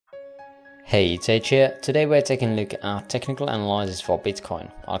Hey, it's H here. Today we're taking a look at technical analysis for Bitcoin.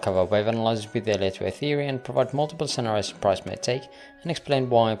 I'll cover wave analysis with the Elliott Wave theory and provide multiple scenarios price may take and explain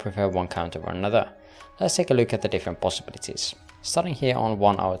why I prefer one count over another. Let's take a look at the different possibilities. Starting here on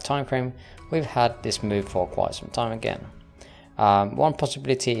 1 hour time frame, we've had this move for quite some time again. One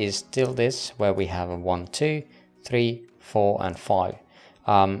possibility is still this, where we have a 1, 2, 3, 4 and 5.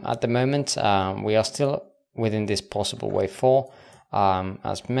 At the moment we are still within this possible wave 4.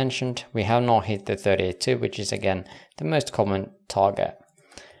 As mentioned, we have not hit the 38.2, which is again the most common target.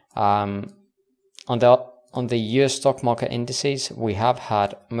 On the US stock market indices, we have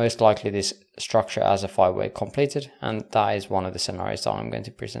had most likely this structure as a 5-way completed, and that is one of the scenarios that I'm going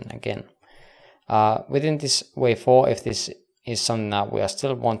to present again. Within this wave 4, if this is something that we are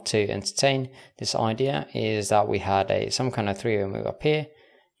still want to entertain, this idea is that we had some kind of 3-way move up here,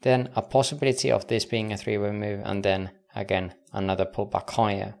 then a possibility of this being a 3-way move, and then again another pull back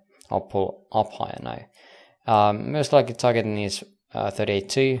higher or pull up higher now. Most likely targeting is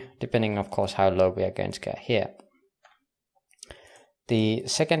 38.2, depending of course how low we are going to get here. The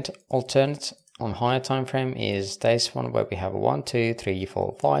second alternate on higher time frame is this one, where we have a 1, 2, 3,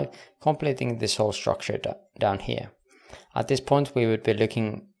 4, 5 completing this whole structure down here. At this point we would be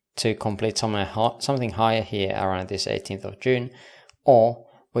looking to complete something higher here around this 18th of June, or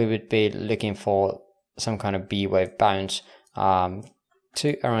we would be looking for some kind of B wave bounce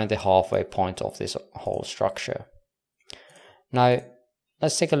to around the halfway point of this whole structure. Now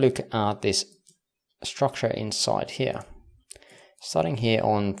let's take a look at this structure inside here. Starting here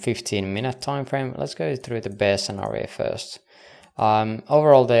on 15-minute time frame, let's go through the bear scenario first.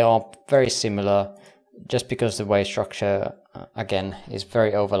 Overall they are very similar, just because the wave structure again is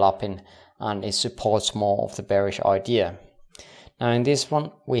very overlapping and it supports more of the bearish idea. Now in this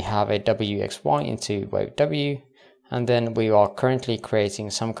one we have a WXY into wave W, and then we are currently creating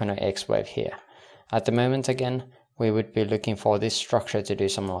some kind of X wave here. At the moment again we would be looking for this structure to do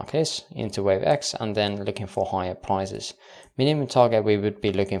something like this into wave X, and then looking for higher prices. Minimum target we would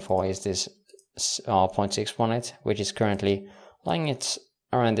be looking for is this 0.618, which is currently lying at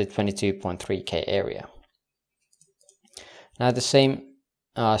around the 22.3k area. Now the same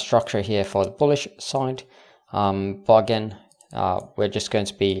structure here for the bullish side, but again we're just going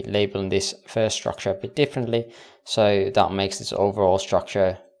to be labeling this first structure a bit differently, so that makes this overall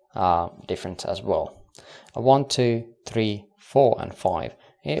structure different as well. A 1, 2, 3, 4 and 5,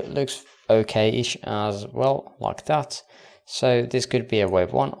 it looks okay-ish as well, like that. So this could be a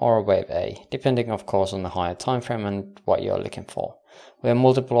wave 1 or a wave A, depending of course on the higher time frame and what you're looking for. We have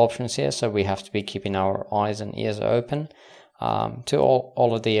multiple options here, so we have to be keeping our eyes and ears open to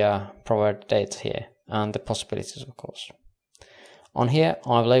all of the provided data here and the possibilities of course. On here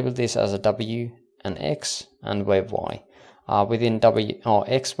I've labeled this as a W, an X and wave Y. Within W or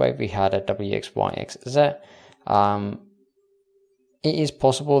X wave we had a WXYXZ. It is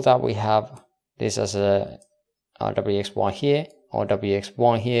possible that we have this as a WXY here or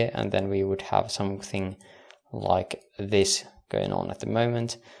WXY here, and then we would have something like this going on at the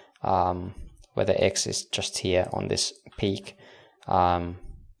moment, where the X is just here on this peak. But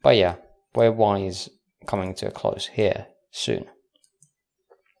yeah, wave Y is coming to a close here soon.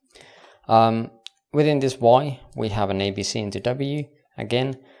 Within this Y we have an ABC into W.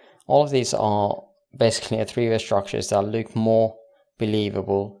 Again, all of these are basically a 3-way structures that look more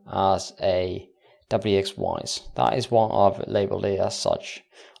believable as a WXYs. That is why I've labeled it as such.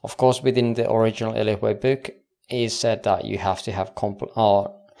 Of course, within the original Elliott Wave book it is said that you have to have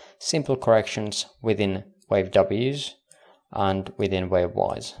simple corrections within wave Ws and within wave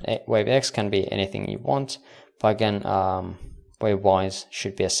Ys. Wave X can be anything you want, but again wave Ys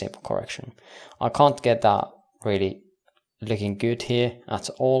should be a simple correction. I can't get that really looking good here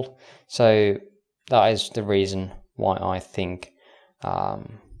at all, so that is the reason why I think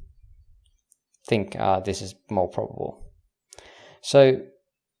this is more probable. So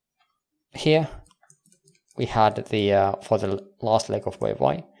here we had the for the last leg of wave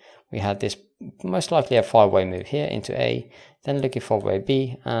Y, we had this most likely a 5-way move here into A, then looking for wave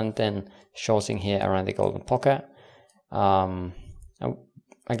B, and then shorting here around the golden pocket.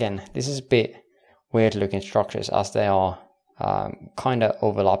 Again, this is a bit weird looking structures as they are kind of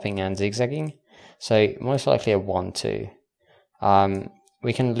overlapping and zigzagging, so most likely a 1, 2.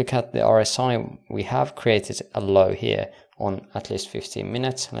 We can look at the RSI. We have created a low here on at least 15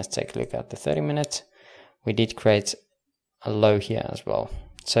 minutes. Let's take a look at the 30-minute. We did create a low here as well,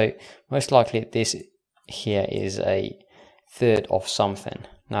 so most likely this here is a third of something.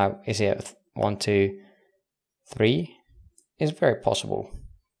 Now is it 1, 2, 3? It's very possible.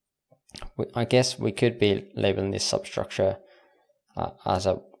 I guess we could be labeling this substructure as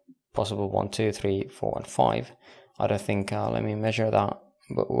a possible 1, 2, 3, 4, and 5. I don't think, let me measure that,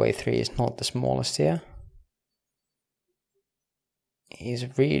 but wave 3 is not the smallest here.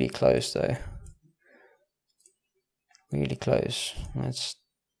 He's really close though. Really close. Let's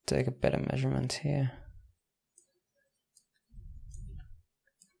take a better measurement here.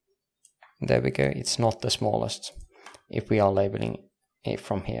 There we go, it's not the smallest if we are labeling it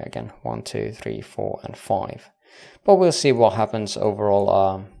from here again. 1, 2, 3, 4, and 5. But we'll see what happens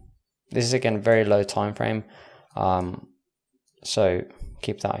overall. This is again very low time frame, so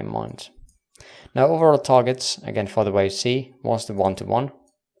keep that in mind. Now overall targets again for the wave C was the 1-to-1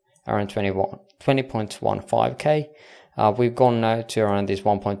 around 20.15k. We've gone now to around these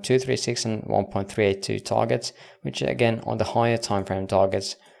 1.236 and 1.382 targets, which again are the higher time frame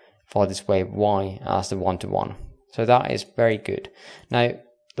targets for this wave Y as the 1-to-1. So that is very good. Now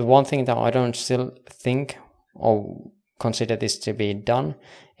the one thing that I don't still think or consider this to be done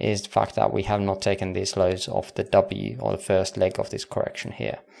is the fact that we have not taken these lows off the W or the first leg of this correction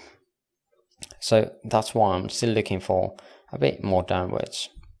here. So that's why I'm still looking for a bit more downwards.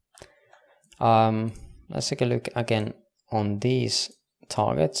 Let's take a look again on these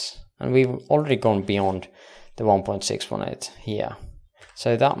targets, and we've already gone beyond the 1.618 here.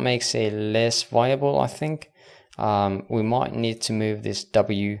 So that makes it less viable, I think. We might need to move this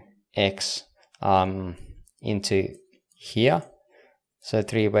WX into here. So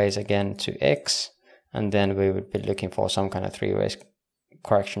 3 ways again to X, and then we would be looking for some kind of 3 ways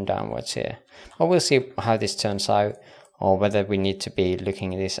correction downwards here. But we'll see how this turns out, or whether we need to be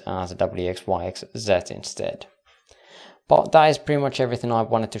looking at this as a WX, YX, Z instead. But that is pretty much everything I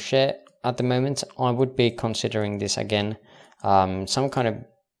wanted to share at the moment. I would be considering this again. Some kind of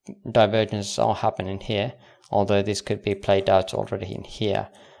divergences are happening here, although this could be played out already in here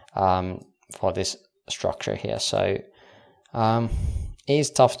for this structure here. So it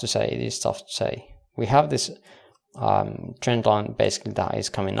is tough to say. It is tough to say. We have this trend line basically that is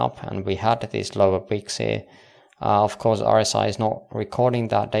coming up, and we had these lower peaks here. Of course, RSI is not recording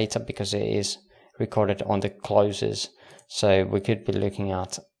that data because it is recorded on the closes, so we could be looking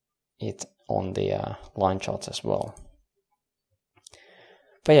at it on the line charts as well.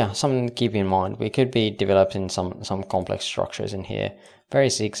 But yeah, something to keep in mind. We could be developing some complex structures in here, very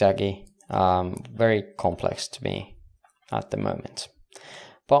zigzaggy, very complex to me at the moment.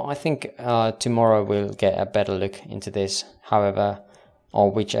 But I think tomorrow we'll get a better look into this, however,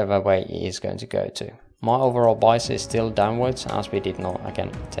 or whichever way it is going to go to. My overall bias is still downwards, as we did not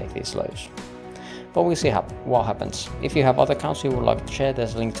again take these lows. But we'll see what happens. If you have other accounts you would like to share,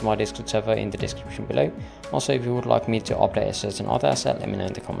 there's a link to my Discord server in the description below. Also, if you would like me to update a certain other asset, let me know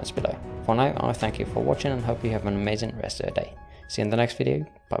in the comments below. For now, I thank you for watching and hope you have an amazing rest of your day. See you in the next video.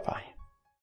 Bye bye.